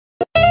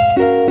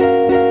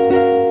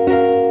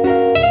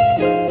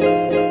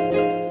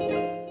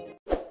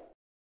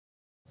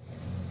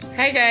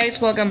Hi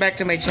guys! Welcome back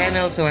to my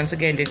channel. So once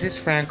again, this is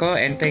Franco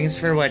and thanks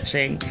for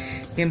watching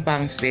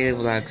Timpang's Daily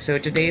Vlog. So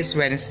today is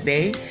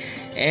Wednesday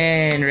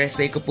and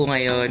rest day ko po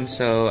ngayon.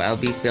 So I'll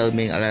be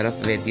filming a lot of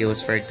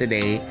videos for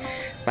today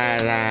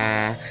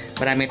para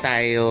marami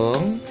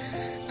tayong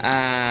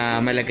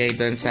malagay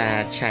doon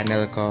sa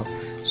channel ko.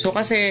 So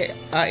kasi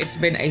I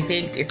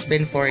think it's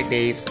been 4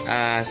 days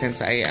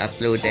since I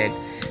uploaded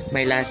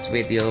my last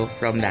video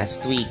from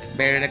last week.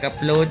 Pero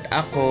nag-upload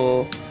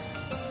ako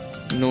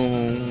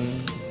nung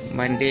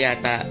Monday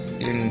yata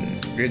yun,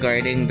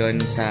 regarding doon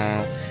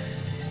sa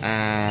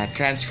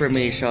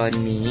transformation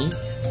ni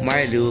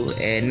Marlu,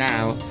 and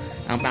now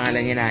ang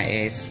pangalan niya na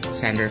is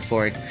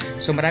Sanderford.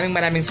 So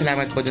maraming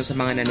salamat po dun sa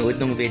mga nanood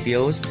ng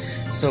videos.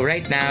 So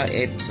right now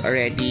it's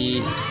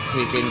already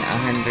hitting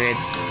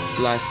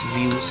 100 plus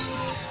views.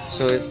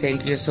 So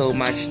thank you so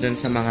much dun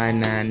sa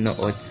mga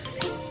nanood.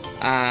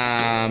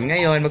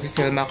 Ngayon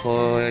mag-film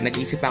ako,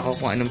 nag-isip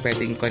ako kung anong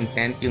pwedeng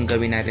content yung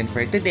gawin natin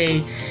for today.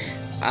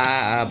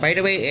 By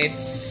the way,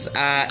 it's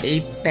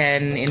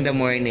 8:10 in the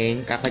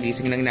morning.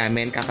 Kakagising lang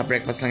namin,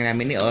 kaka-breakfast lang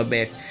namin ni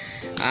Obet.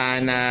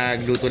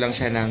 Nagluto lang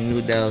siya ng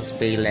noodles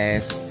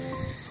payless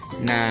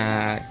na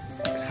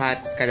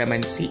hot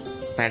calamansi.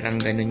 Parang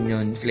ganun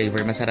yun,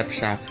 flavor, masarap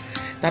siya.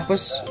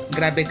 Tapos,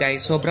 grabe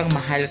guys, sobrang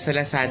mahal sa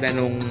Lazada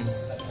nung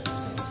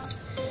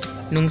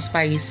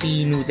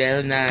spicy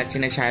noodle na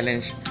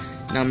china-challenge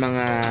ng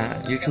mga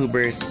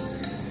YouTubers.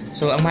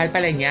 So, ang mahal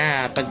pala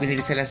niya pag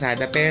binili sa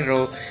Lazada.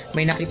 Pero,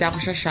 may nakita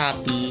ko sa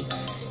Shopee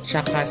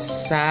tsaka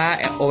sa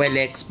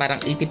OLX, parang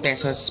 80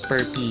 pesos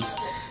per piece.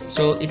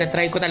 So,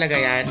 itatry ko talaga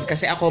yan.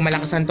 Kasi ako,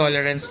 malakas ang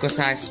tolerance ko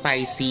sa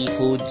spicy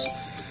foods.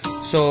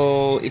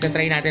 So,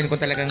 itatry natin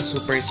kung talagang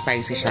super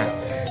spicy siya.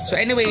 So,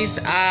 anyways,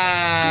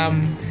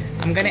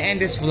 I'm gonna end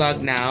this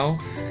vlog now.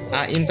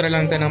 Intro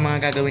lang to ng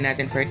mga gagawin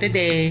natin for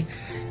today.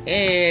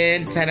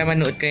 And, sana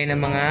manood kayo ng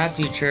mga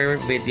future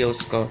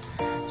videos ko.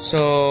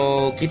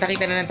 So,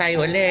 kita-kita na lang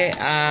tayo uli.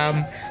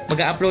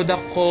 Mag-upload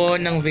ako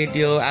ng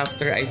video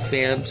after I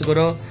film.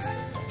 Siguro,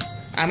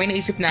 may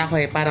naisip na ako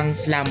parang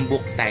slam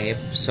book type.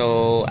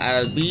 So,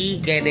 I'll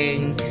be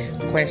getting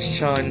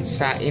questions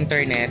sa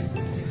internet.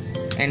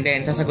 And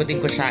then, sasagutin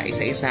ko siya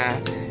isa-isa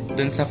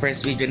dun sa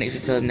first video na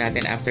i-film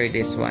natin after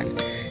this one.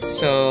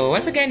 So,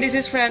 once again, this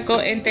is Franco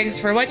and thanks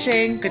for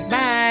watching.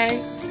 Goodbye!